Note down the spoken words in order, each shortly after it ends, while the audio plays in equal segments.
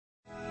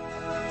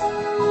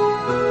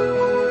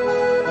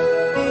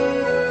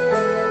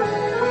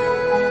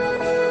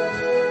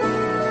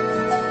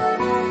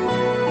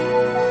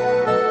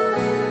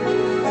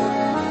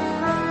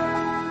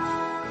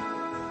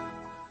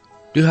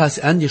Du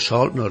hast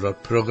angeschaut naar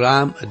het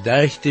programma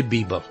Durch de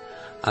Bibel.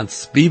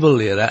 Als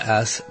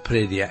Bibellehrer is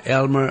prediker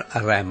Elmer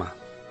Reimer.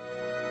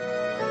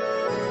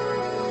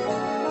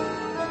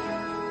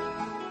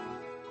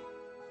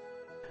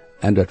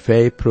 En dat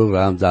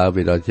programma zagen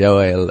we dat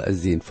Joel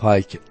zijn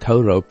volk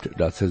toeroept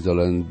dat ze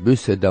zullen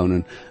bussen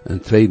doen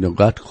en terug naar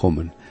God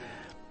komen.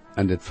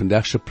 En het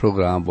vandaagse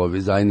programma waar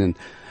we zijn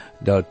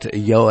dat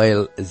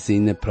Joel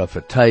zijn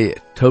profetie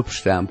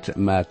toepstemt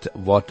met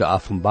wat de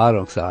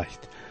openbaring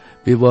zegt.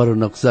 We worden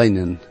nog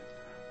zijn,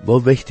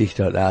 hoe wichtig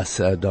dat is,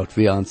 dat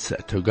we ons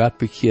tot God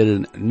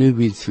bekeren, nu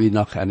willen we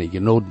nog een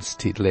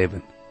genodenstijd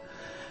leven.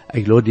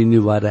 Ik laat die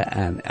nu worden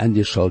aan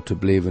angeschaut te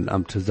blijven,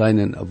 om te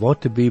zijn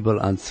wat de Bibel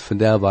ons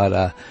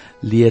vandaag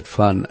leert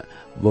van,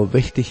 hoe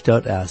wichtig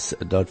dat is,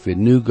 dat we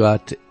nu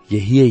God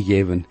Geheer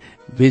geven,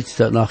 wils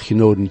dat nog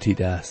genodenstijd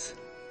is.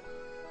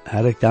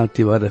 Herr, ik dank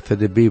die worden voor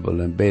de Bibel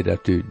en bid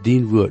dat u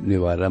dien woord nu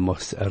worden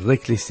mocht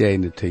reklich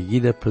zijn tot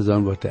jeder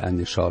persoon wat er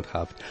angeschaut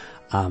heeft.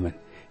 Amen.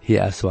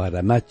 Hier is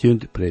waar Matthew,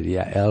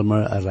 prediker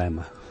Elmer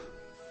Reimer.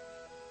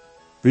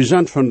 We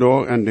zijn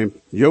vandaag in dem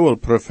Joel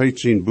profeet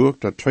zijn boek,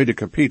 dat tweede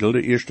kapitel,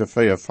 de eerste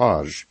 4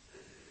 vers.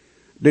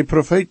 De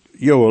profeet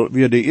Joel,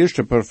 wie de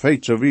eerste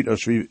profeet, zo wie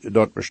als we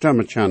dat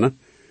bestemmen kennen,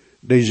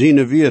 die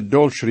zijn weer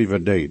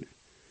dolschrijver deed.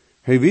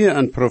 Hij weer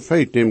een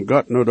profeet, dem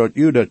God nou dat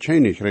Juda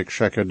Koninkrijk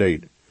schekken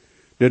deed.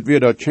 Dat weer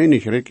dat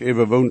Koninkrijk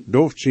even woont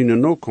dooft zijn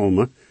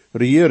nakomen,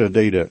 reëren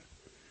deden.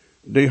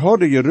 Die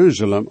hadden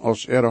Jeruzalem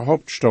als er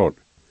hoofdstad.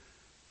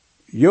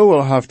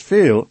 Joel heeft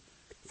veel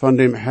van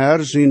dem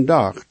Herr zijn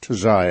dag te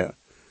zeggen.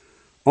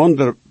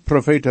 Andere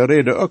profeten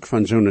reden ook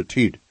van zo'n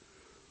tijd.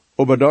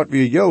 Maar dat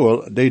weer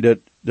Joel deed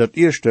dat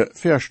eerste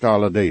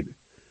verstalen deed.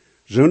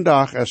 Zo'n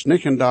dag is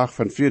niet een dag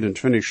van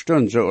 24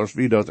 stunden zoals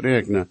we dat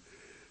rekenen.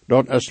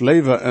 Dat is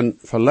leven een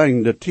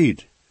verlengde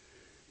tijd.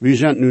 We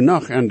zijn nu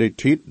nog in de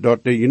tijd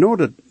dat de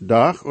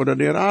genodedag of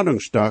de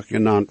radingsdag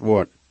genaamd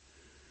wordt.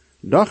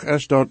 Dag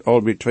is dat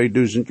al bij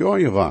 2000 jaar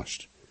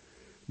geweest.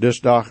 Dus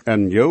dag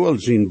in Joel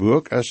zijn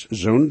boek is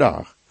zo'n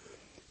dag.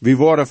 We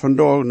worden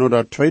vandaag naar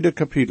dat tweede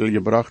kapitel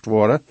gebracht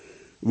worden,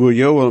 waar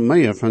Joel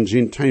meer van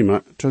zijn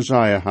thema te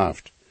zeggen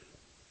heeft.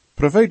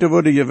 Profeten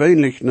worden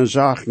gewöhnlich een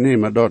zaak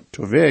nemen dat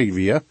te weg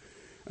weer,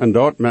 en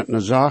dat met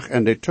een zaak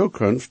in de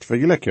toekomst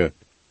vergelijken.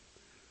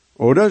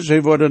 Oder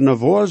ze worden een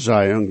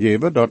voorzijing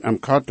geven dat am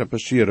karte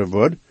passeren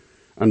wordt,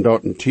 en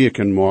dat een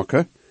teken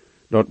maken,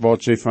 dat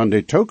wat ze van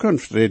de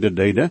toekomst reden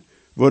deden,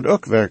 wordt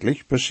ook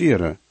werkelijk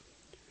passeren.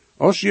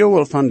 Als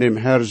Joel van dem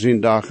Herr zijn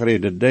dag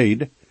reden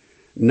deed,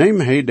 neem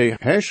hij de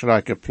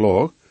heersrijke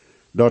ploeg,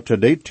 dat te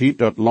die tijd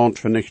dat land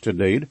vernichten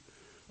deed,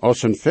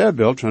 als een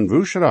voorbeeld van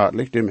hoe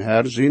schrijdelijk dem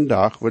Herr zijn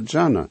dag wordt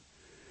zijn.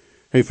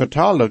 Hij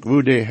vertaalde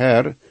hoe de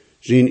Herr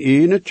zijn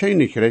ene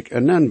Koninkrijk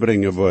en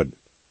brengen wordt.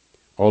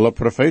 Alle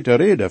profeten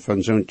reden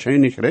van zo'n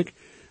Koninkrijk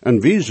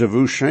en wijzen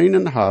hoe schijn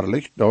en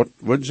herrlich dat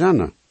wordt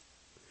zijn.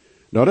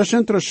 Dat is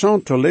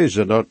interessant te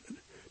lezen dat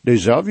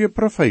dezelfde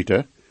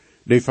profeten,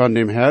 die van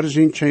dem Herr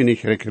zijn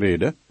Koninkrijk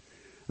reden,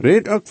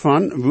 redt ook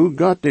van hoe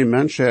God de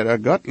mensen er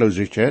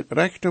godloosheid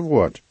rechte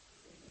wordt.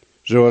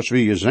 Zoals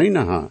we gezien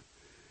hebben.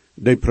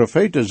 De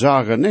profeten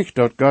zagen niet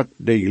dat God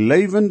de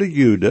levende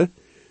Joden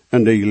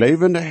en de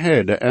levende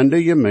herden en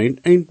de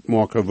gemeente eind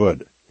maken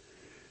wordt.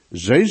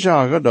 Zij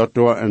zagen dat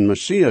door een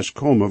Messias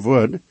komen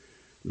wordt,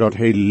 dat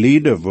hij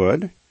lijden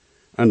wordt,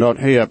 en dat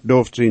hij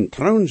op zijn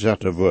troon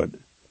zetten wordt.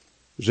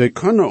 Zij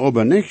kunnen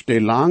aber niet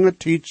de lange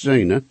tijd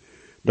zijn,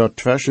 dat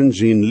tussen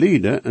zijn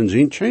lijden en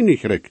zijn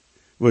Koninkrijk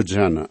wordt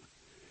zijn.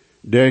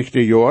 Durch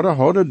de jaren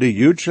hadden de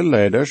Joodse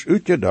leiders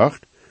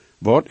uitgedacht,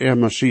 wat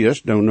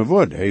Messias doen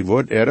wordt. Hij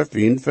wordt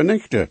vien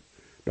vernichten,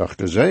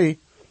 dachten zij.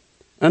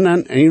 En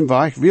dan een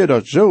weg weer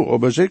dat zo,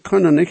 maar zij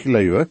kunnen niet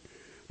leven,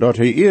 dat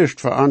hij eerst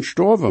voor ons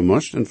sterven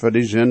moest en voor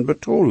die zin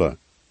betolen.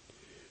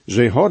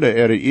 Zij hadden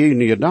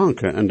eigen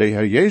gedanken en de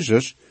Heer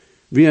Jezus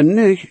weer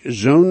niet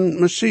zo'n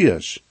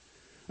Messias.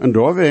 En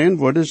doorheen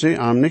worden zij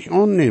hem niet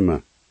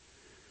aannemen.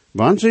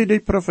 Wanneer zij die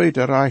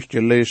profeten recht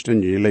gelezen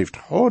en geleefd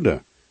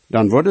hadden,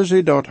 dan worden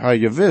zij dat hij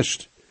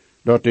gewist,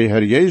 dat de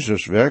Heer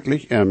Jezus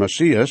werkelijk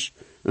Messias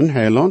en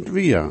heiland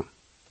weer.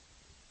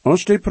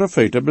 Als die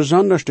profeten,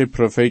 besonders de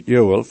profeet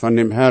Joel, van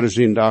dem Herr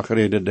zijn dag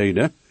reden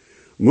deden,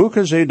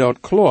 maken zij dat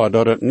klaar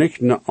dat het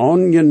niet een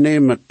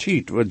aangename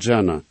tijd wordt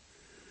zijn.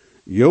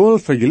 Joel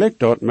vergelijkt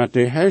dat met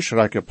de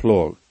heersrijke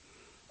ploeg.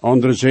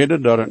 Anderen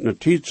zeiden dat het een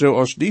tijd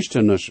zoals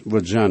duisternis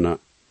wordt zijn.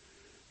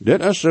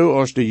 Dit is zo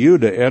als de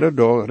Joden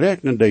erdoor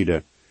rekenen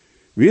deden.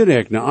 We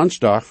rekenen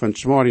aansdag van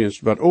 's morgens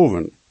tot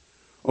oven.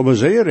 Maar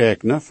zij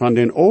rekenen van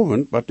den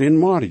oven tot den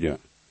morgen.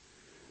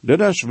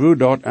 Dit is hoe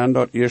dat in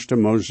dat eerste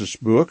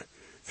Mozesboek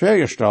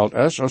vergesteld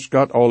is als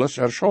God alles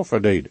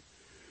erschaffen deed.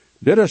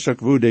 Dit is ook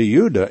hoe de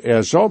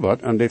Joden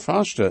Sabbat en de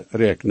vaste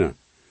rekenen.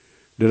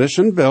 Dit is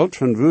een beeld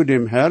van hoe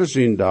dem Herr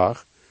zijn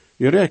dag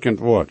gerekend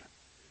wordt.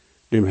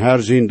 Dem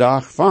Herr zijn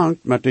dag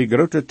vangt met de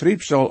grote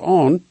triebsel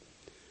aan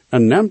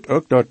en neemt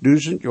ook dat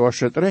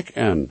 1000-jaarse trek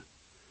aan.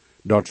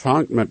 Dat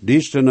vangt met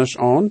duisternis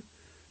aan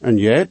en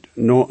jet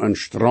no een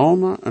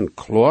strome en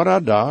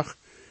klare dag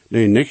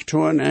die niet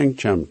toe een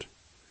eind komt.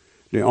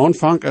 De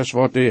aanvang is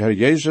wat de Heer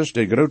Jezus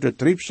de grote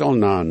triebsel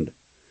naamd.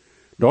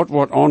 Dat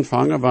wordt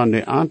aanvangen wanneer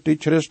de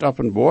Antichrist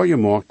openbaar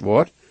gemaakt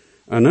wordt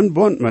en een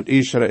bond met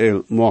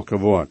Israël maken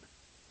wordt.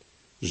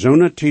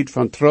 Zo'n tijd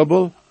van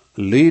trouble,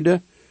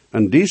 lijden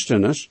en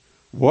duisternis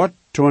wordt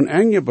toen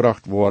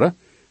aangebracht worden,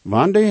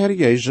 wanneer de Heer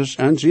Jezus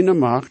en zijn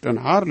macht en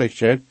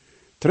heerlijkheid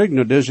terug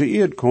naar deze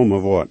eerd komen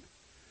wordt.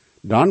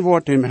 Dan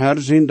wordt hem Heer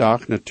zijn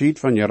dag een tijd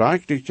van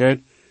gerechtigheid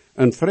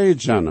en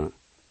vrede zijn.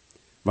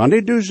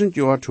 Wanneer 1000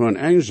 jaar toen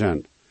eng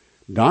zijn,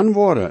 dan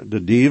worden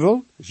de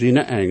duivel, zijn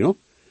engel,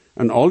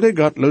 en al die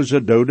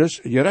godloze doders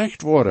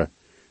gerecht worden,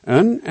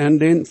 en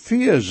den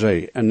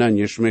vierzee en dan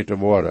gesmeten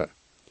worden.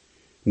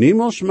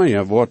 Niemals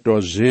meer wordt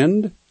door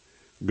zin,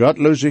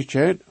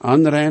 godloosheid,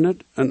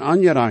 onreinheid en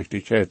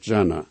ongerechtigheid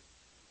zijn.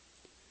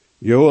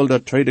 Joel,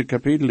 dat 2e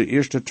kapitel, de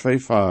eerste 2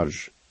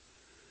 vers.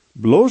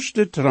 Bloos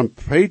de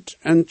trompet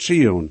en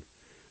Zion,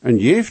 en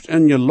geeft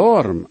een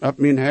alarm op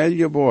mijn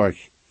heilige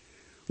borg.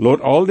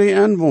 Laat al die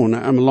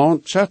aanwonen im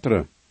land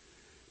zetteren,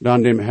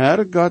 dan dem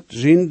Herr God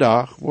zijn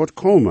dag wordt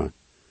komen.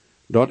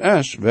 Dat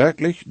is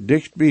werkelijk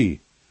dichtbij.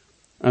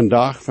 Een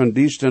dag van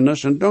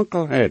duisternis en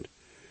donkerheid,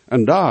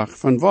 een dag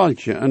van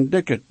wolkje en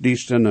dikke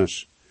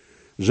duisternis.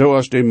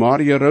 Zoals de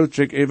Maria rood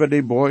zich over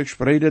de borg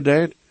spreiden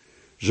deed,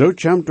 zo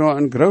komt door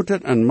een groot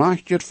en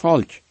machtig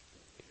volk.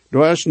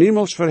 Daar is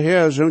niemals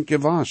verheer zo'n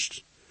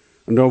gewast,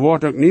 en daar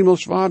wordt ook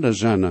niemals waarde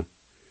zijn,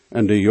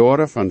 in de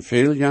jaren van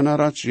veel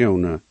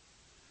generationen.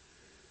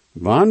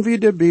 Wanneer we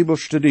de Bijbel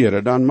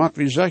studeren, dan moet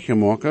we zeker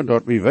maken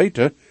dat we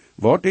weten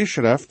wat die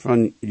schrift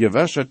van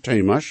gewisse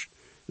thema's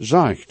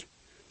zegt.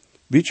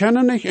 We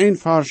kunnen niet een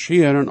vers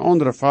hier en een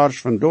andere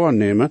vers vandoor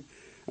nemen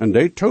en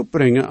die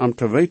toebrengen om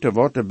te weten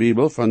wat de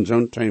Bijbel van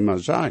zo'n thema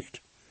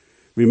zegt.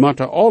 We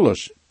moeten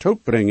alles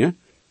toebrengen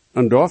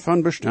en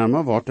daarvan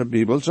bestemmen wat de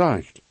Bijbel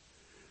zegt.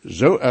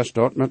 Zo is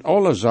dat met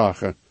alle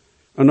zaken,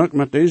 en ook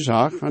met die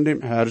zaak van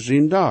dem Herr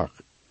zijn dag.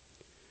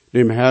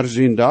 Dem Herr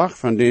zijn dag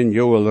van den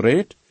Joel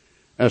redt,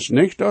 is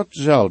niet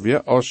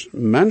datzelfde als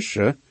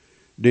mensen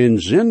den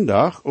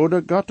zindag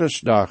oder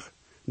Gottesdag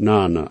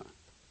namen.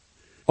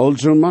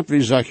 Also moet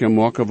we zeggen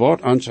maken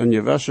wat ons in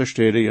gewisse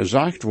steden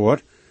gezegd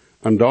wordt,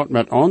 en dat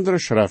met andere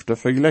schriften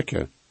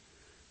vergelijken.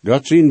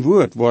 God zijn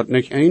woord wordt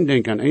niet één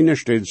ding aan ene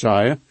stad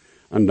zeggen,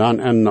 en dan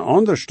in een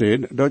andere stad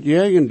dat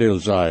jegendeel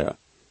zeggen.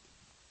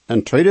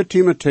 In 2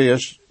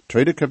 Timotheus,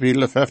 2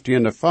 kapitel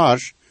 15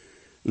 vers,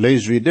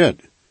 lezen we dit.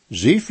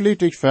 Zie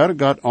vlietig ver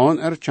God aan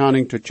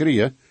erkenning te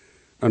krijgen,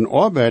 een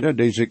arbeider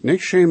die zich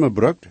niet schämen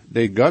brukt,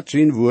 die God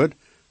zijn woord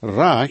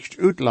recht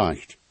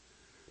uitlegt.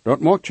 Dat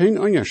maakt geen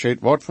onderscheid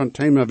wat van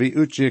thema wie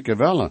uitzieken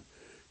willen.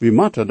 We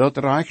moeten dat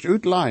recht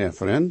uitleggen,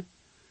 vriend.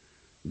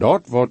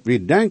 Dat wat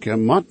we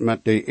denken moet met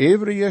de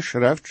eeuwige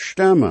schrift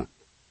stemmen.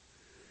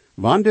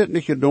 Wanneer dit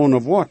niet gedaan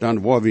wordt, dan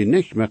worden we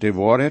niet met de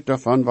waarheid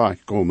daarvan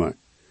wegkomen.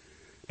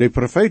 De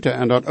profeten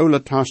in dat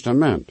Oude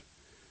Testament,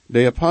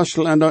 de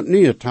apostel in dat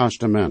Nieuwe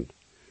Testament,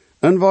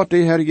 en wat de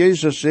Heer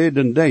Jezus zei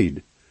en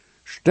deed,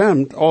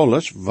 stemt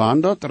alles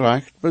wanneer dat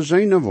recht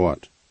bezinnen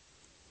wordt.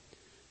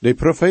 De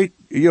profeet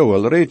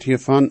Joel redt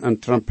hiervan een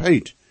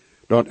trompet,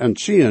 dat in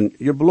Zion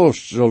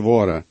geblost zal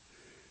worden.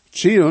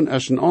 Zion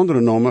is een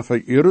andere naam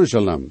voor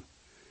Jeruzalem.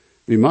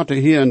 We moeten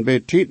hier een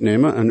beetje tijd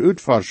nemen en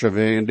uitforschen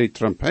wegen de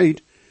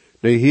trompet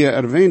die hier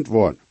erwähnt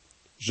wordt.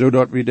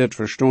 Zodat we dit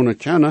verstaan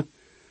kunnen,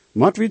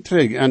 moeten we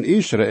terug aan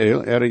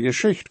Israël er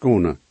geschicht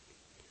kunnen.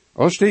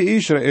 Als de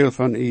Israël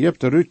van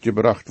Egypte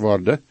uitgebracht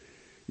worden,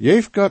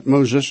 heeft God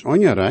Mozes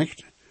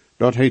ongerecht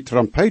dat hij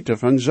trompeten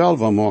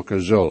vanzelf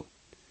maken zal.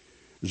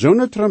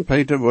 Zo'n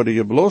trompeten worden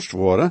geblost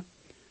worden,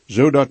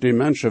 zodat de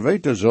mensen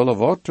weten zullen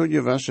wat tot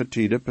gewisse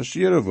tijden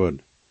passeren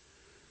wordt.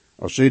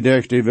 Als ze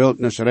durch de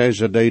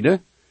wildnisreizen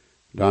deden,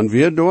 dan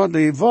weer door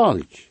de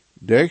volk,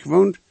 durch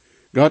woont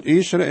God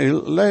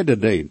Israël leiden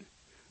deed,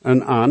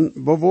 en aan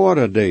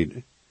bewaren deed.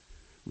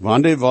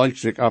 Wanneer de volk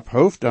zich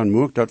ophoeft, dan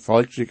moet dat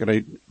volk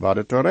zich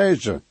worden te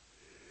reizen.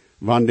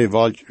 Wanneer de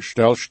volk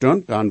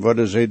stilstond, dan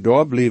worden ze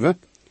doorblijven,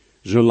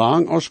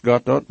 zolang als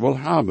God dat wil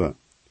hebben.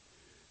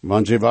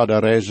 Wanneer ze worden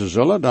reizen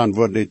zullen, dan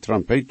wordt de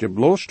trompet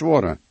geblost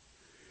worden.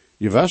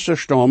 Gewisse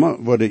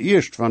stammen worden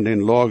eerst van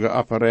den lagen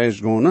op reis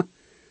gaan,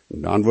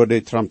 dan wordt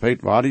de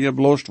trompet worden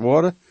geblost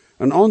worden,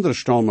 en andere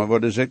stammen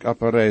worden zich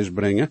op reis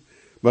brengen,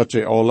 wat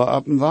ze alle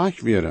op een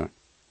weg weer.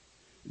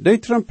 De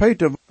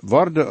trompeten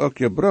worden ook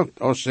gebruikt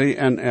als ze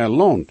in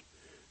land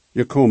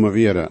gekomen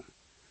werden.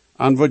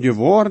 En wordt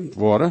gewarnd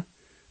worden,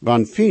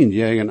 wanneer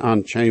vijandjagen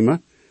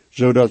aankomen,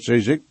 zodat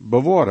ze zich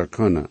bewaren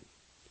kunnen.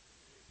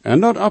 In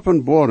dat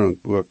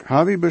openbaringsboek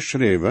hebben we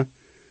beschreven,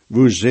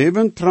 hoe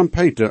 7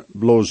 trompeten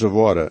blozen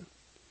worden.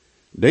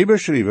 Die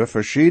beschrijven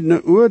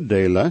verschillende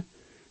oordelen,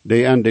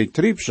 die aan de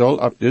triebsel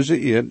op deze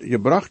eerd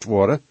gebracht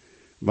worden,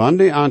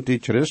 wanneer de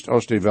Antichrist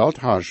als de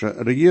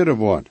wereldheerser regeren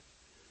wordt.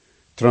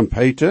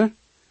 Trompeten,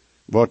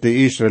 wat de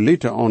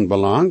Israëlieten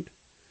aanbelangt,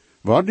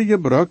 worden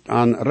gebruikt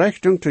aan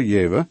richting te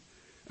geven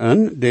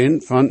en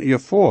den van je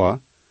voor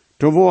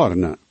te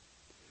warnen.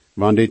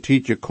 Wanneer de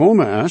tijd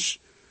gekomen is,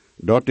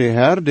 dat de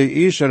Heer de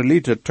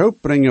Israëlieten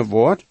toebrengen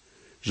wordt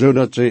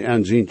zodat zij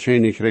aan zijn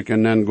koninkrijk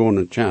en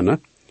gaan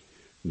kennen,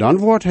 dan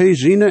wordt hij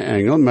zijn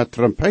engel met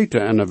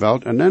trompeten in de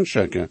wereld en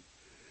schikken.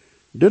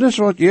 Dit is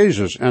wat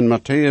Jezus in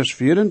Matthäus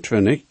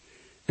 24,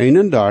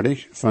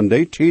 31 van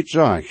die tijd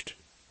zegt.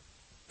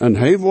 En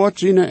hij wordt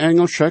zijn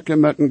engel schikken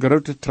met een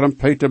grote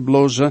trompeten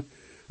blozen,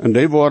 en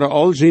die worden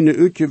al zijn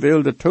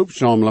uitgewilde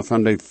troepzamelen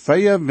van de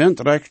 4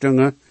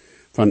 windrichtingen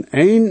van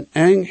één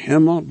eng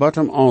hemel tot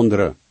een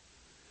andere.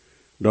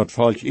 Dat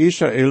volk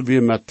Israël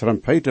weer met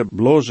trompeten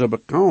blozen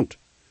bekend.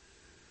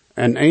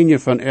 En een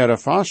van ihre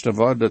vasten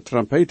wordt de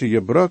trompeten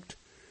gebruikt,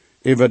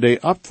 over de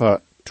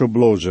Opfer te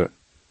blozen.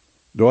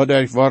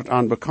 Doordat wordt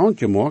aan bekend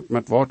gemaakt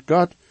met wat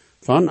God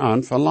van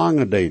aan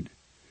verlangen deed.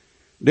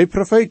 De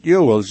profeet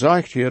Joel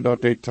zegt hier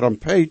dat de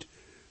trompet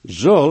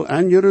zal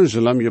in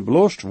Jeruzalem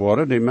geblost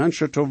worden, de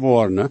mensen te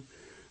warnen,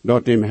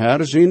 dat dem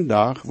Herr zijn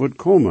dag wordt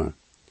komen.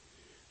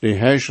 De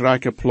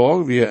heersrijke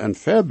plaag weer een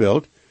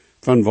voorbeeld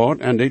van wat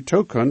in de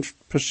toekomst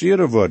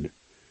passeren wordt.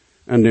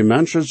 En de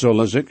mensen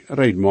zullen zich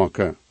reed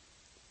maken.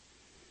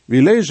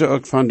 We lezen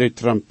ook van de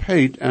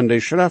trompet en de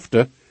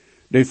schriften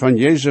die van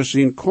Jezus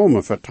zien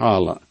komen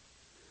vertalen.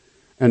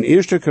 In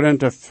 1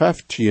 Korinther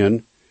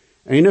 15,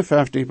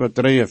 51 tot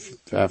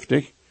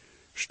 53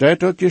 staat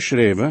dat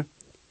geschreven,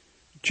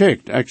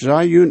 Kijkt, ik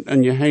zei jullie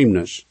een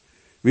geheimnis.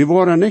 We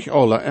worden niet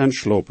alle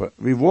entslopen,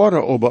 we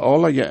worden over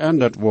alle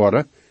geënderd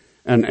worden,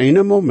 in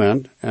een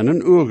moment, in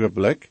een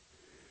ogenblik,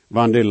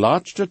 wanneer de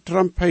laatste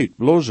trompet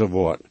blozen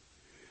wordt.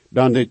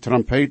 Dan de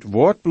trompet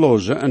wordt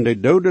blozen en de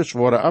doders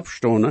worden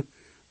afgestoten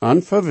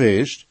en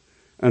verweest,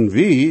 en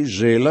wie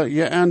zullen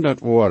geënderd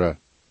worden.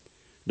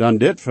 Dan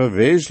dit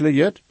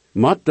verwezenlijkt,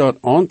 moet dat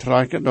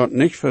aantrekken dat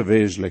niet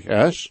verwezenlijk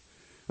is,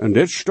 en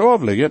dit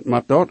sterfelijkt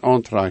moet dat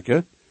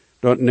aantrekken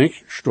dat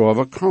niet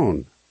sterven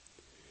kan.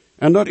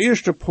 En dat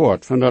eerste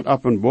poort van dat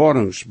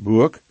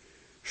openbaringsboek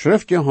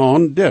schrijft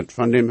Johannes dit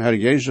van dem Herr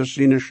Jezus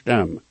zijn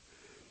stem.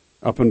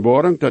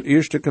 Openbaring, dat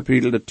eerste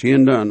kapitel, de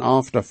 10e en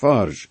 11e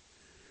vers.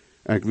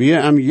 Ik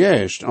weer am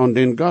juist aan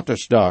den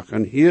Gottesdag,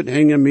 en hier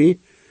hingen mij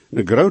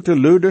een grote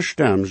luide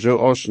stem,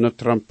 zoals een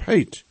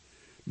trompet,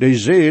 die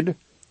zeid,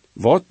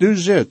 wat du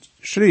zit,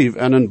 schreef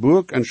in een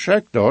boek en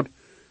schik dat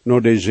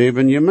naar de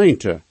 7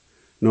 gemeenten,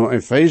 naar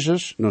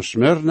Ephesus, naar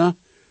Smyrna,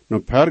 naar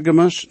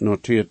Pergamus, naar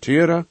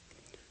Thyatira,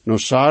 naar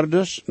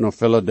Sardes, naar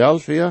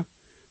Philadelphia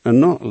en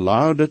naar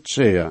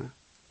Laodicea.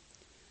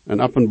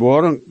 En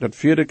Openbaring, dat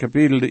 4e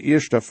kapitel, de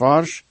 1e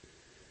vers,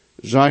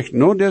 zegt,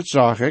 nou dit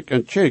zag ik,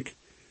 en kijk,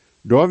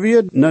 daar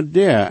weer naar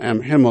der im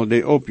hemel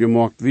die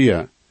opgemaakt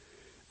weer.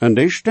 En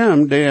die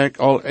stem, die ik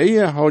al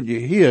eer had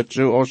gehoord,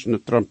 zoals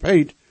een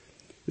trompet,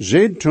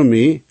 zeid to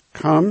me,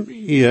 kom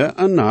hier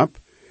en op,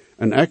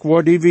 en ik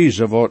word die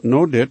wijze wat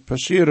nou dit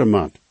passeren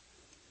moet.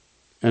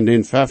 En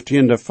in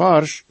 15e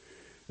vers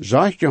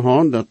zegt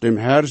Johannes dat dem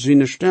Herr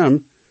zijn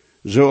stem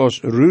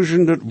zoals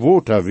ruisende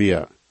water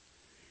weer.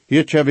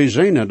 Hier kan we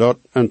zien dat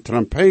een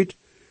trompet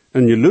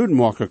een geluid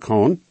maken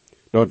kan,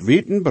 dat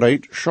wijd en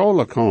breed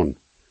schallen kan.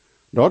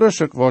 Dat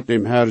is ook wat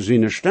dem Herr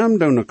zijn stem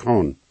doen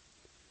kan.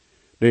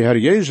 De Herr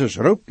Jezus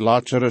roept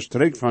Lazarus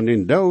terug van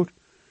den dood,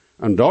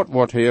 en dat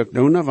wordt hij ook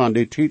doen, wanneer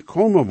die tijd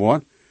komen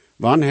wordt,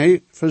 wanneer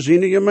hij voor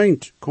zijn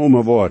gemeente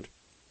komen wordt.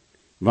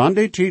 Wanneer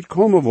die tijd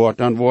komen wordt,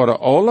 dan worden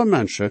alle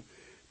mensen,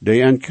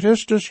 die in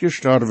Christus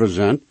gestorven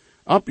zijn,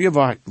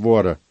 opgewekt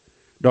worden,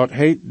 dat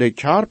hij de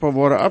karpen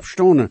worden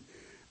afstonen,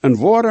 en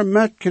worden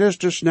met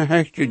Christus naar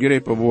hecht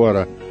gegrepen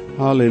worden.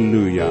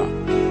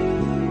 Halleluja.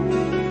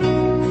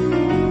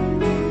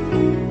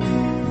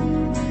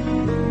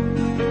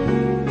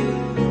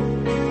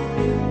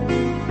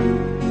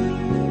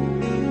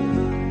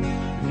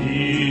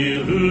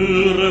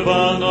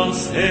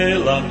 Ons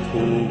heiland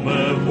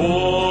komen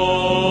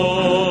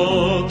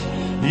wordt.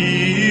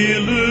 Die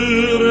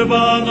luur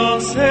van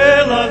ons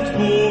heiland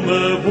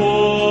komen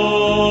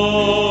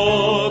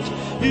wordt.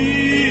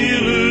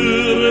 Die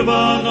luur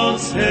van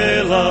ons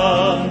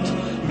heiland,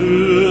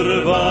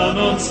 luur van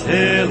ons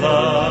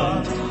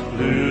heiland,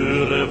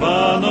 luur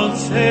van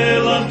ons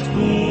heiland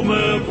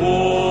komen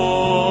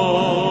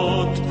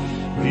wordt.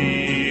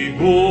 Wie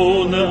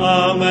wonen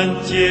aan en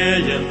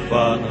tjejen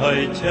van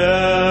hij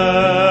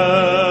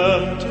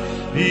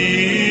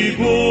wie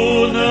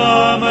wonen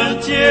am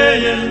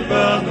Tjejen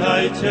van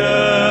hij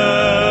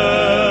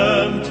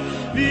temt.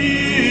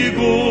 Wie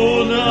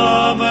wonen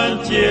am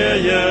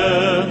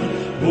Tjejen,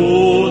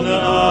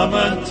 wonen am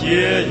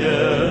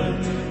Tjejen,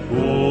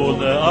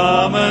 wonen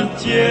am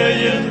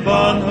Tjejen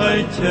van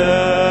hij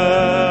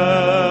temt.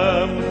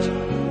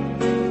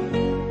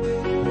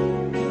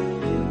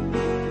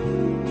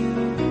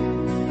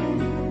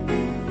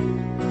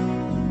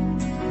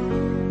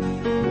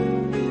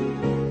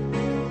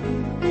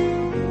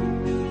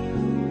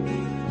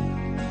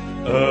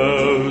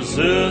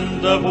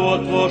 Sünde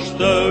wordt voor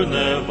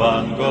steunen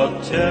van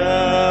God temt.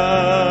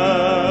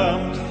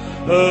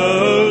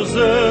 O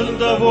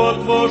sünde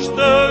wordt voor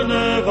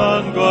steunen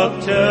van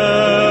God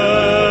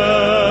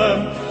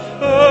temt.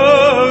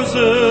 O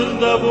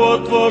sünde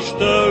wordt voor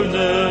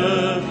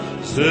steunen,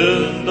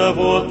 sünde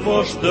wordt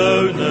voor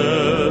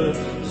steunen,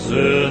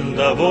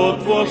 Sünder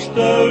wird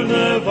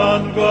verstaunen,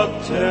 wann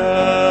Gott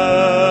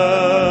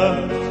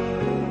hört.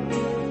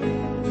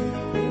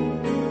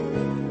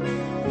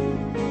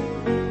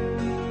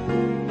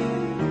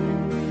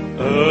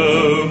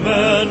 O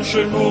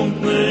Menschen,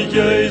 kommt ne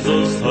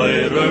Jesus,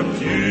 heirat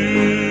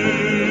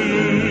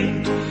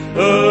jünd.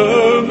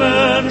 O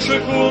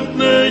Menschen, kommt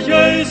ne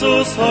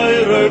Jesus,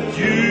 heirat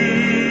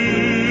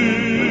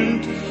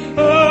jünd.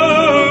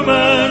 O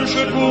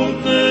Menschen,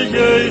 kommt ne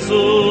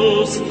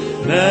Jesus,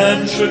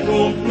 Menschen,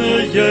 kommt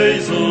ne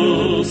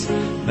Jesus,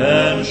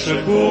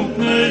 Menschen, kommt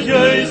ne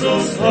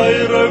Jesus,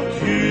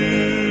 heirat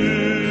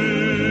jünd.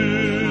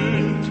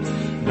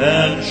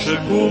 Menschen,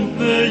 kommt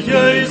ne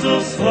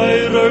Jesus,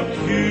 heirat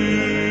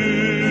jünd.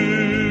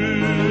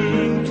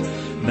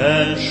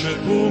 Menschen,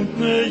 kommt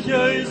ne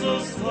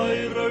Jesus,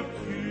 heirat jünd.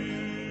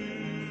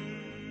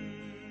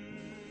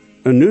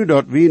 En nu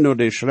dat we naar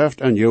de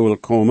schrift aan Joel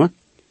komen,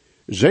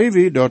 zien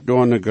we dat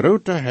door een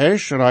grote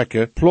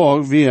heersrijke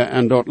plaag weer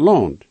in dat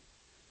land.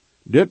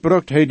 Dit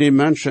bracht hij de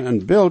mensen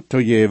een beeld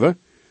te geven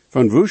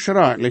van hoe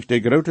schrikkelijk de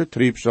grote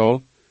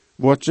triebsal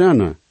wordt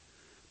zijn.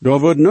 Daar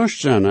wordt niets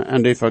zijn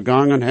in de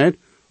vergangenheid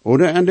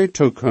oder in de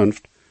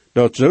toekomst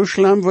dat zo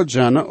slim wordt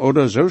zijn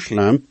oder zo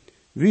slim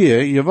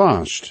wie je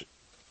was.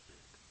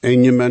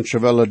 En je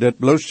mensen willen dit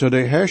bloos te de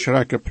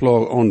heersrijke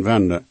plaag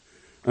aanwenden.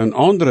 En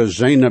andere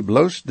zijn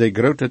bloos de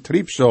grote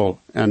triebsal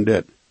en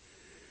dit.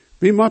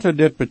 We moeten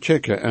dit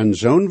bechecken en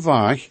zo'n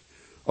weg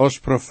als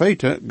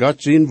profeten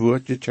God zijn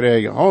woord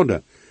gekregen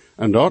hadden.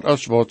 En dat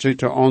als wat ze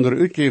te anderen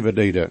uitgeven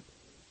deden.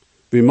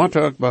 We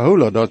moeten ook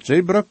behouden dat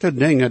ze brachten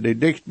dingen die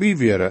dichtbij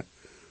waren,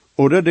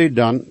 oder die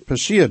dan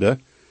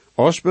passierden,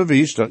 als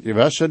bewijs dat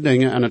gewisse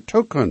dingen in de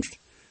toekomst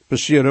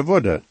passeren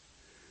worden.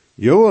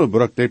 Joel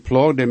bracht de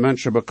plaag de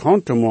mensen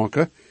bekend te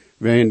maken,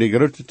 wegen de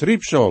grote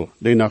triebsal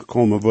die nog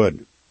komen wordt.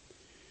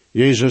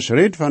 Jezus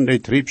redt van de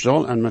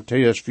triebsal in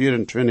Matthäus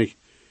 24,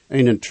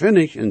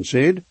 21 en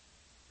zegt,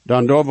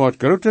 dan daar wordt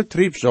grote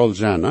triebsal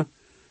zijn,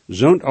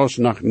 zond als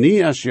nog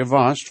nie als je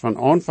was van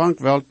aanvang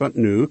wel tot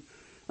nu,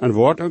 en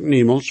wordt ook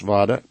niemals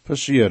waarde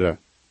passeren.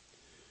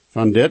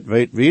 Van dit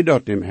weet wie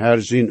dat dem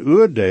Herr zijn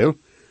oordeel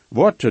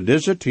wordt te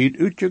deze tijd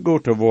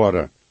uitgegoten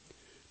worden.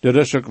 Dit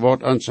is ook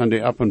wat ons aan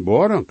de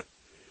openbaring,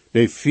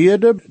 de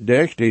 4e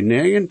dag de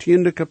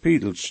 19e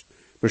kapitels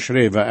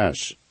beschreven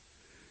is.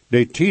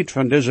 De tijd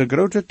van deze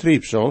grote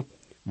triebsal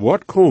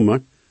wordt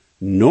komen,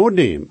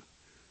 naardem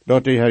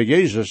dat de Heer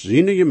Jezus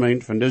zijn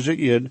gemeente van deze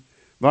eerd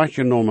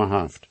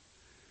weggenomen heeft.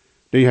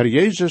 De Heer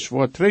Jezus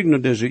wordt terug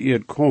naar deze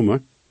eerd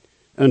komen,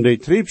 en de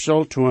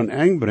triebsal toe een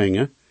eind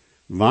brengen,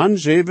 wanneer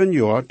 7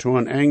 jaar toe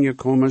een eind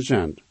gekomen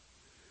zijn.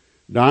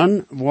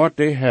 Dan wordt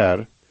de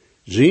Heer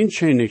zijn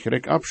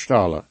koninkrijk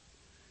afstellen.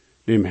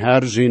 Dem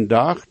Heer zijn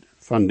dag,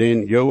 van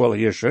den Joel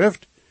hier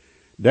schrift,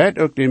 dat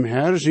ook dem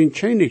Heer zijn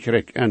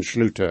koninkrijk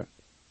aansluiten.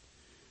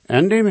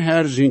 En dem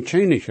Heer zijn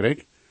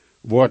koninkrijk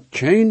wordt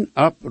geen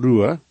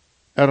oproer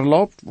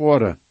erlaubt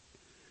worden.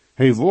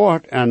 Hij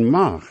wordt aan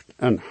macht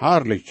en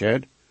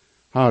heerlijkheid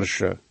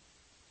harsche.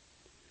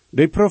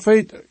 De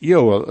profeet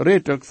Joel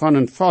redt ook van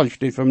een volk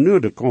die van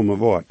noorden komen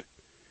wordt.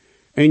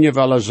 En je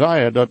wil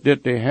zeggen dat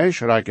dit de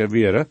heersrijke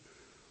wäre,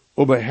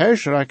 aber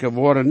heersrijke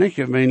worden niet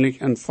gewöhnlich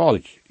een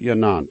volk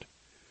genaamd.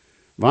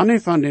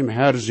 Wanneer van dem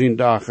Herr zijn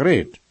dag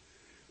redt,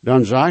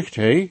 dan zegt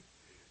hij,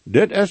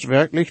 dit is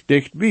werkelijk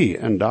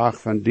dichtbij, een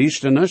dag van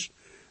duisternis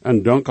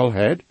en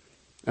donkerheid,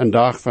 een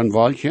dag van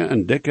wolkje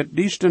en dikke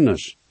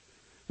duisternis.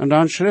 En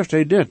dan schrijft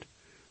hij dit,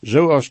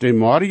 zoals de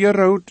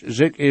morgenrood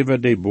zich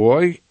over de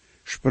boy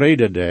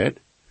spreiden deed,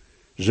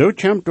 zo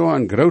komt door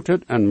een groot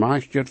en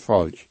machtig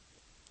volk.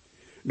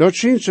 Dat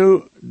ziet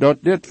zo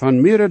dat dit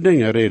van meerdere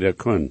dingen reden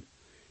kan.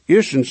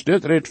 Eerstens,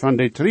 dit redt van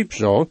de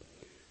triebsal,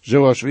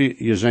 zoals we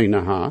gezien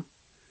hebben.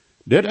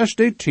 Dit is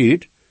de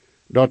tijd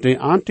dat de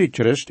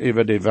antichrist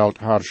over de wereld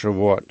heersen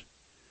wordt.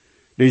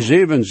 De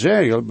 7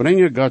 zegel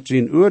brengen God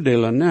zijn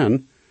oordelen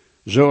in,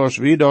 zoals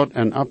we dat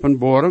in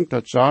Openbaring,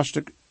 dat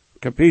 6e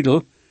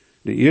kapitel,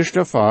 de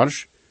 1e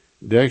vers,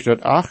 durch dat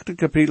 8e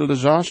kapitel, de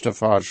 6e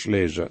vers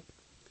lezen.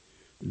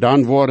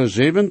 Dan worden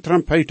 7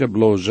 trompeten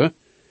blozen,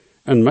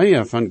 en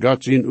meer van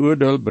God zijn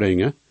oordeel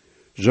brengen,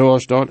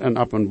 zoals dat in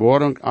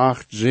Openbaring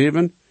 8,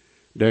 7,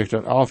 durch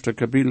dat 11e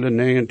kapitel, de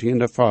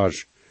 19e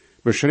vers,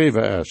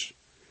 beschreven is.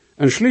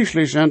 En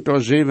schließlich zijn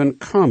er 7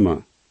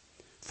 kammen.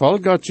 Vol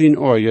God zijn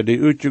oorje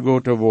die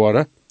uitgegoten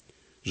worden,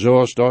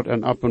 zoals dat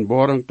in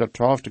Openbaring, dat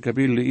 12e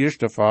kapitel, de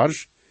 1e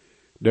vers,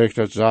 durch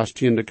dat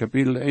 16e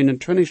kapitel, de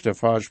 21e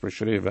vers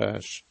beschreven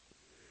is.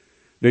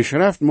 De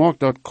schrift maakt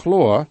dat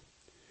klaar,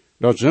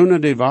 dat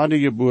zonen die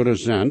wedergeboren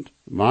zijn,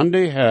 wanneer de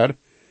Heer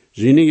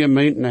zijn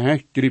gemeenten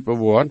hechtgriepen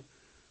wordt,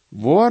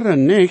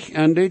 worden niet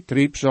in de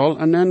triebsal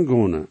en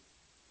ingaan.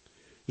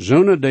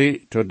 Zonen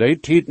die tot die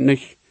tijd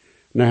niet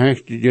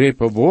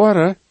hechtgrepen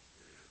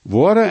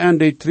worden in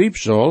de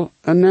triebsal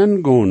en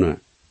ingaan.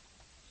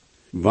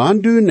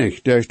 Wanneer du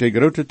niet durch de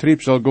grote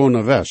triebsal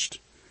gaan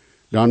west,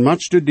 dan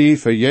moet du die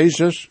voor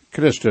Jezus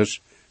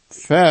Christus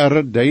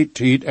ver die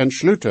tijd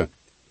entsluiten.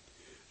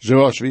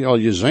 Zoals we al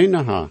gezien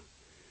hebben.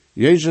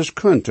 Jezus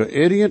könnte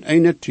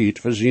irgendeine tijd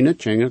voor zijn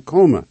tjenge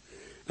komen,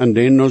 en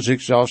den naar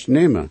zichzelf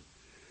nemen.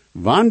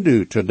 Wanneer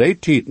du te die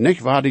tijd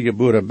niet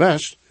wedergeboren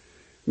best,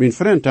 mijn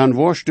vriend, dan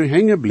worst du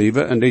hängen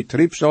blijven en die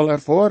trieb zal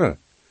ervaren.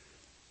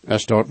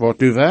 Is dat wat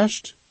du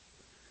wist?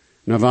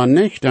 Nou,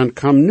 wanneer niet, dan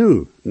kom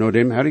nu naar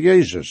dem Herr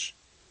Jezus.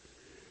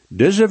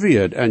 Deze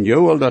weerd en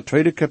Joel dat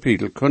tweede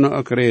kapitel kunnen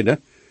ook reden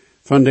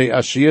van de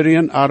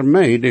Assyriën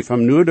armee die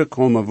van noorden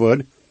komen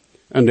wordt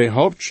en de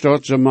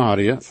hoofdstad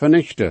Samaria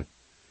vernichten.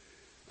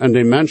 En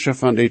de mensen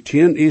van de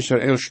 10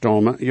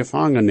 Israël-stammen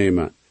gevangen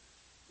nemen.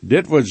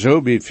 Dit wordt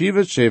zo bij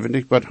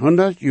 75 tot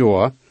 100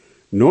 jaar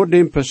na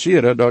dem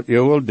passeren dat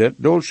Joel dit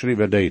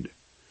doorschrijven deed.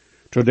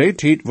 Tot die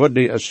tijd wordt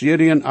de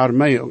Assyriën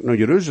armee ook naar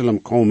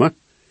Jeruzalem komen.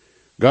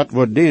 God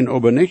wordt den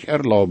aber niet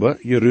erlauben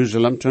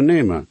Jeruzalem te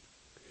nemen.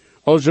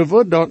 Also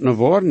wordt dat een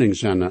warning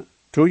zijn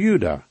to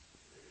Juda.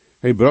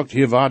 Hij bracht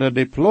hier waarde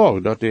de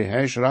plaag dat de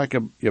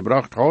heersrijken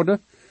gebracht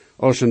hadden,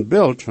 als een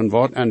beeld van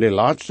wat aan de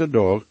laatste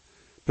dag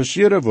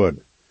passeren wordt.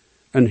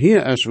 En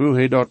hier is hoe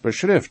hij dat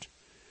beschrijft.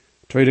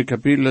 Tweede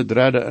kapitel,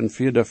 3 en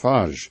 4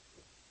 vers.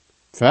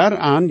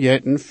 Veraan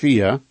jeten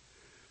 4,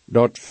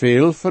 dat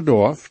veel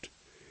verdorft,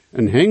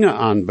 en hingen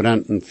aan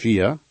branden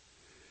 4.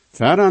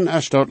 Veraan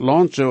is dat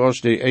land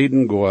zoals de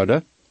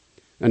Edengorde,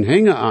 en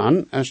hingen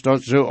aan is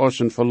dat zoals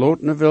een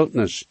verlotene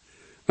wildnis,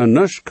 en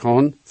niks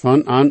kan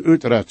van aan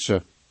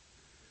uitretsen.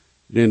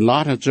 Den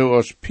laat het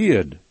zoals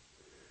pierd,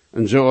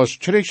 en zoals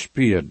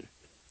terugspierd,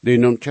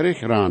 den om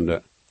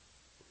terugrande.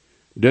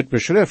 Dit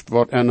beschrijft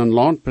wat in een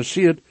land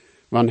passiert,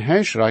 wanneer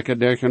heersrijken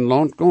durch een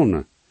land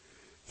gaan.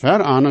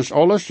 Veraan is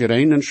alles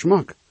gerein en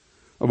smak,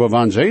 aber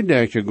wanneer zij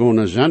durch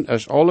gegaan zijn,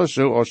 is alles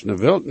zoals een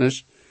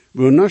wildnis,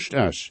 wo niks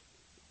is.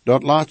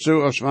 Dat laat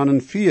zoals wanneer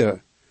een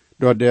vier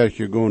door durch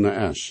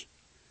gegaan is.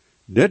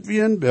 Dit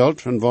wie een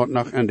beeld van wat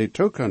nog in de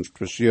toekomst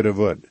passieren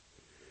wordt.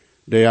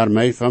 De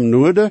armee van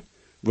noorden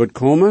wordt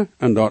komen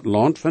en dat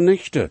land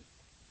vernichten.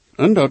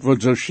 En dat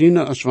wordt zo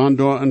schijnen als wanneer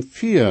door een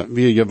vier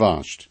weer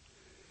gewaast.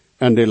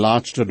 En de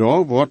laatste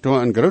dag wordt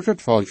door een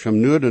groot volk van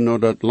noorden naar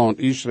dat land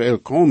Israël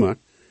komen.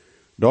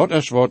 Dat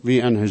is wat we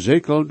in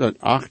Hezekiel, dat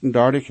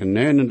 38 en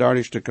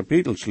 39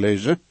 kapitels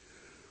lezen.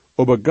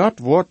 Aber God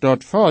wordt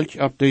dat volk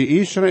op de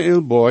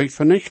Israëlboy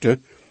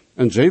vernichten,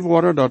 en zij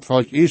worden dat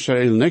volk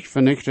Israël niet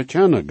vernichten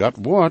kennen. God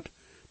wordt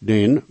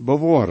den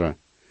bewaren.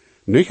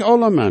 Niet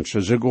alle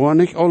mensen, sogar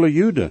niet alle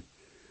Juden,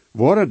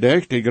 worden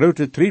durch de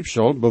grote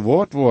triebsel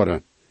bewaard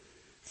worden.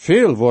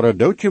 Veel worden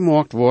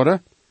doodgemaakt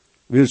worden,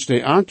 wils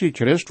de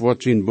Antichrist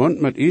wordt zijn bund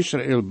met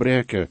Israël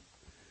breken.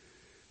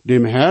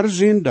 Dem Herr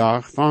zijn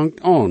dag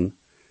vangt aan,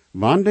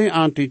 wanneer de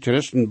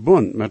Antichrist een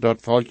bund met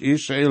dat volk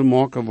Israël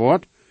maken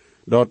wordt,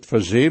 dat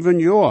voor 7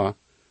 jaar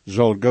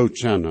zal goed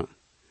zijn.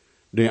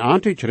 De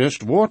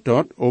Antichrist wordt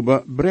dat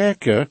over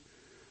breken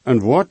en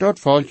wordt dat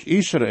volk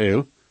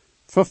Israël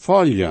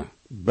vervolgen,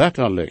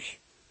 betterlijk.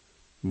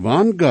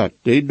 Wanneer God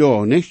die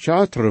dag niet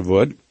charteren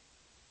wordt,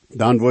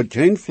 dan wordt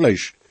geen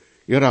vlees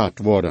geraad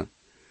worden.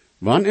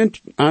 Wanneer een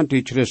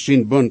Antichrist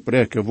zijn bund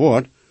breken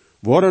wordt,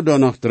 worden er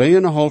nog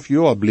 3,5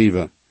 jaar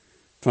blijven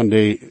van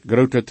de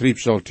grote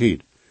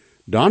triebseltijd.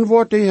 Dan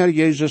wordt de Heer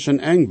Jezus een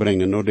eng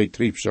brengen naar de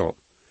triebsel.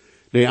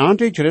 De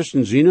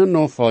Antichristen zijn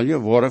navolger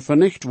worden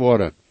vernicht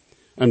worden,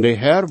 en de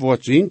Heer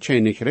wordt zijn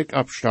koninkrijk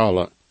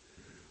afstalen.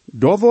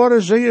 Daar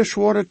worden zeer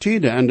zware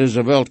tijden in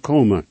deze wereld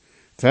komen,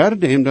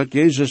 verdem dat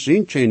Jezus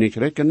zijn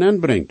koninkrijk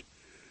inbrengt.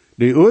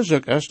 De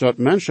oorzaak is dat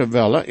mensen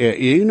willen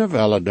eigen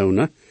willen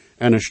doen,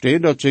 en er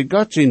staat dat ze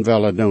God zijn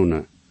willen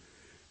doen.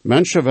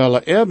 Mensen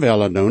willen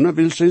willen doen,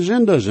 wil ze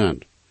zinder zijn.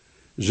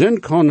 Zin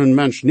kan een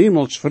mens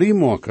niemals vrij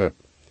maken.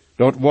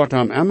 Dat wordt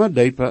hem immer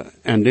dieper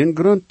in den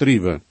grond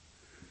drijven.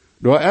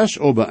 Daar is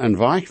aber een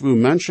weg waar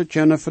mensen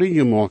kunnen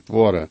vrijgemaakt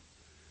worden.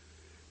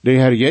 De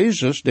Heer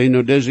Jezus, die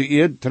naar deze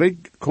eerd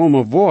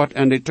terugkomen wordt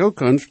in de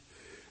toekomst,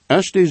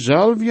 is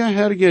dezelfde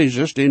Heer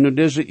Jezus die naar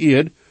deze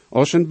eerd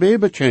als een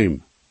baby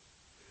kwam.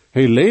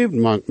 Hij leeft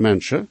met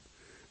mensen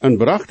en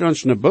bracht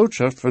ons een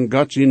boodschap van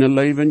God zijn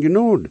leven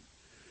genoeg.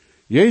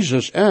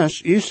 Jezus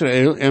is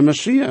Israël en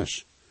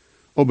Messias.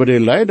 Aber de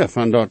leider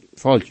van dat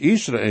volk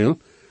Israël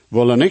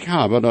willen niet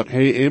hebben dat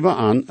hij even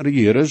aan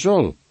regeren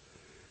zal.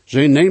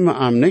 Zij nemen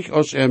hem niet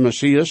als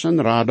Messias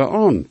en raden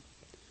aan.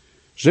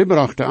 Zij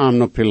brachten hem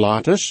naar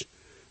Pilatus,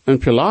 en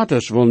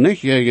Pilatus wil niet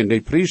tegen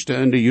de priester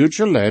en de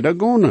Joodse leider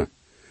gaan.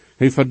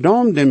 Hij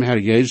verdampt dem Herr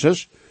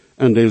Jezus,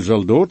 en de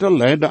soldaten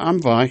leidden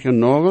hem weg en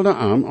nagelden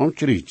hem om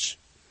kruis.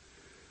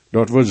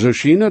 Dat wordt zo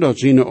schijnen dat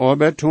zijn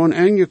arbeid toen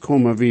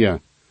aangekomen weer.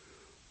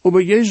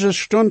 Aber Jezus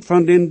stond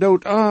van den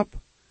dood op,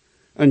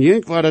 en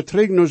jenk waar de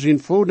terug naar zijn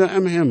vader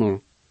im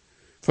hemel.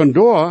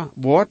 Vandaar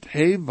wordt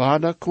hij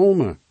waarder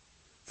komen.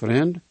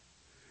 Vriend,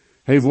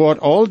 hij wordt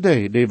al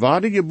die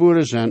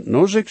wedergeboren zijn,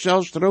 naar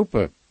zichzelf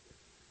roepen.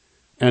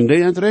 En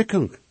die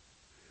ontrekking.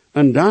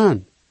 En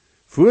dan,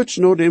 voorts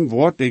naar dem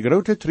wordt de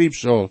grote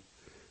triebsel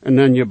en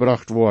dan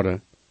gebracht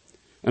worden.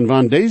 En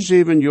wanneer die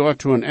 7 jaar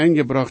toen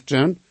aangebracht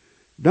zijn,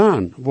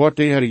 dan wordt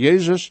de Heer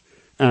Jezus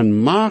en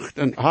macht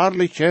en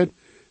heerlijkheid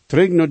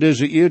terug naar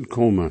deze eerd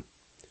komen.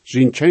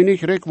 Zijn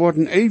koninkrijk wordt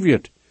een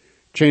eeuwig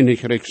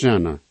tjenigreich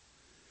zijn.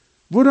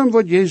 Waarom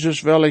wordt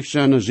Jezus wel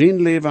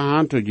zijn leven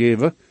aan te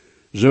geven,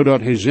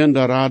 zodat hij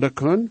zinder raden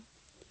kan?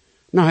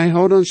 Nou, hij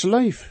houdt ons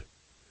lief.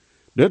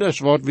 Dit is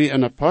wat we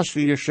in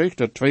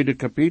Apostelgeschichte, het 2e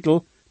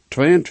kapitel,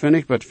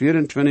 22 tot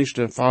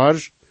 24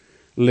 vers,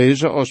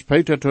 lezen als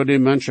Peter tot die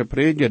mensen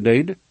prediken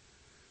deed,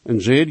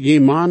 en zei,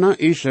 je mannen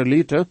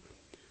Israëlieten,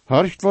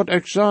 horcht wat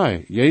ik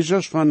zei,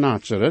 Jezus van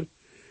Nazareth,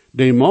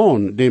 de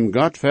man, dem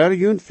God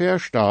verjunt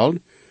verstald,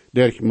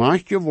 der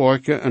machtje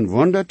werken en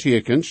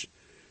wondertekens,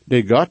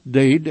 de God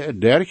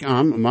deed, der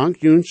am mank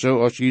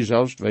zoals je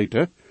zelfs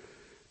weten,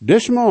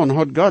 des man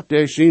had God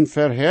de zijn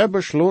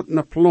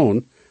verherbeslotene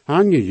plan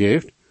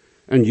aangegeven,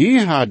 en je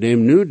had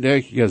hem nu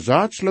de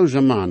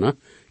gezaatsloze mannen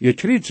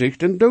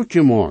gekruisigd en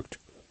doodgemaakt.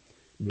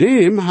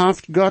 Dem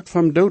heeft God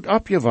van dood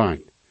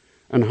opgewekt,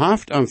 en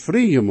heeft hem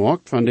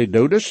vrijgemaakt van de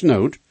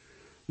dodesnood,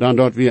 dan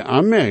dat we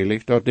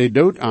aanmerkelijk dat de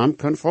dood aan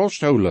kan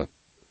vasthouden.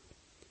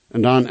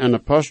 En dan in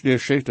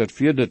Apostelgeschichte, het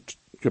 4e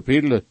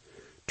kapitel,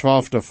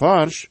 12e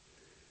vers,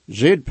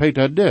 zegt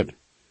Peter dit.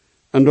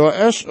 En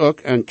daar is ook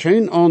en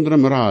geen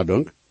andere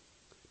rading,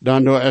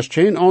 dan daar is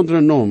geen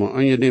andere naam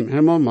aan je dem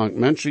hemel maakt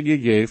mensen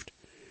gegeven,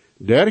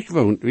 der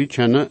woont wie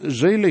kunnen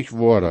zelig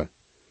worden.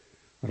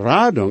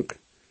 Rading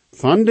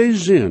van de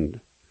zind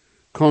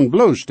kan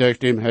bloos durch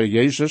dem Herr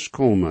Jezus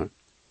komen.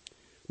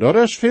 Dat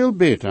is veel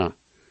beter,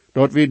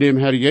 dat we dem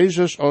Herr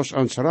Jezus als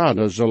ons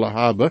raden zullen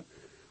hebben,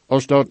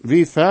 als dat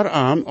we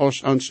verarm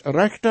als ons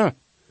rechter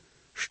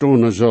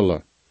stonen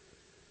zullen.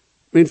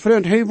 Mijn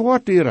vriend, hij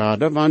wordt die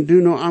raden, wanneer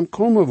du nou aan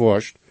komen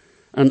worst,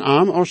 en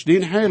arm als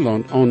die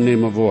heiland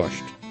aannemen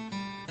worst.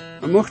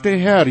 En mocht de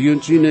Herr je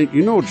zijn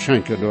genood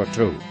schenken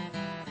daartoe.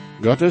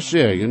 Gottes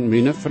zegen,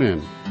 mijn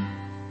vriend.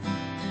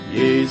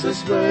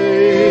 Jesus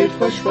weet,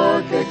 hoe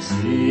stark ik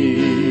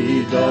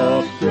zie,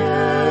 dat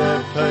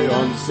geeft hij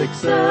ons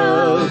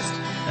zichzelf,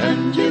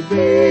 en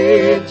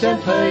gebed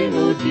kent hij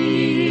nu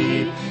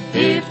die,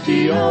 heeft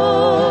hij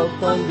op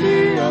van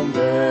wie am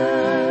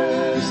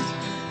best.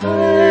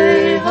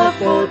 Hij hat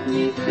Gott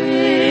niet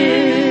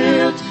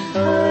geert,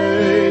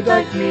 hij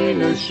dekt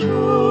meine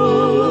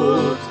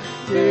schuld.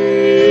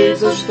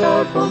 Jezus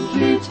starb und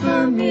litt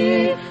für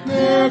mich,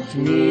 merkt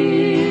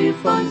mich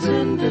von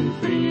Sünden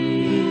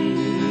frei.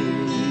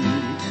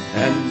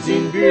 En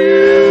zijn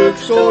buik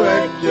zo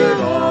echt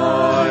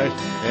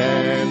gereicht,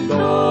 en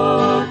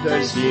dort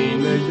er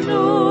seine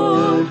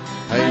Glut,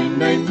 hij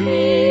neemt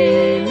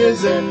meine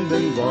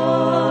Sünden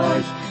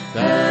weich,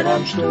 der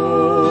am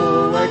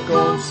Stuhl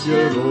ons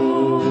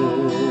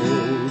geruht.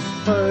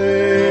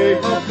 Hij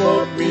hat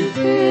Gott mich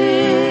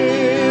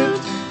geert,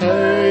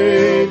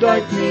 hij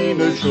dekt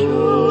meine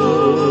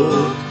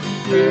Schuld.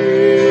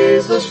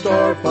 Jesus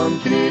starb am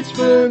Kreuz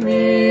für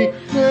mich,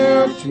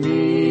 macht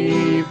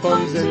mich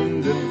von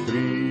Sünden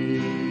frei.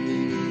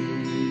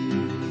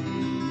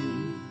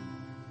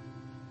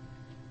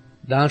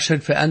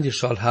 Dankeschön für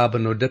angeschaut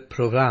haben nur das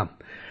Programm.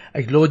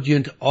 Ich lade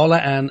junt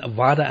alle an,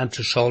 weiter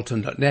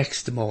anzuschalten das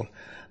nächste Mal.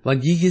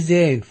 Wenn je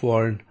gesehen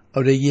worden,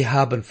 oder je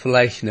haben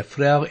vielleicht eine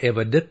Frage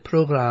über das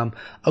Programm,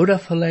 oder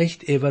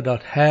vielleicht über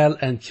das Heil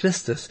in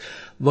Christus,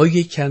 wo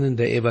je können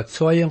die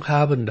Überzeugung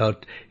haben, dass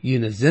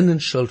jene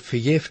Sinnenschuld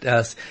vergift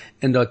ist,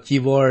 und dass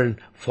je wollen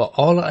für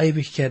alle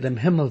Ewigkeit im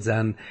Himmel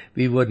sein,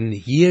 wir würden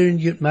hier in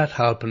jut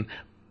mithelfen,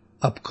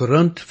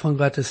 aufgrund von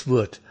Gottes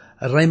Wort.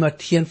 Römer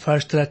 10,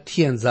 Vers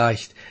 13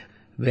 sagt,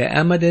 wer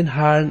immer den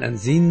Herrn in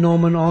seinen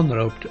Namen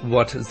anruft,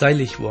 wird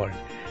selig worden.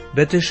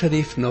 Bitte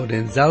schrift noch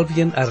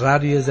denselben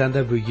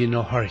Radiosender, wo je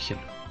noch horchen.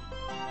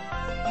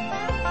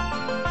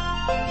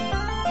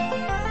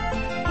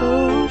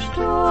 Hoe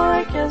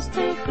stark is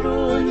de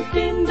grond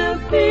in de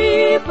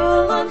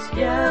Bibel ons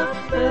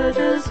geeft, het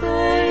is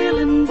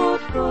heilen wat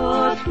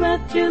God met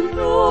je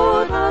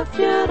nood heeft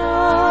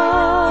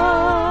geraad.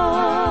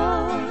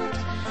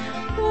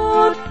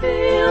 Wat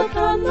fehlt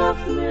dan nog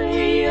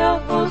meer,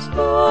 als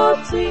God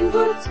zijn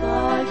woord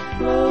sagt,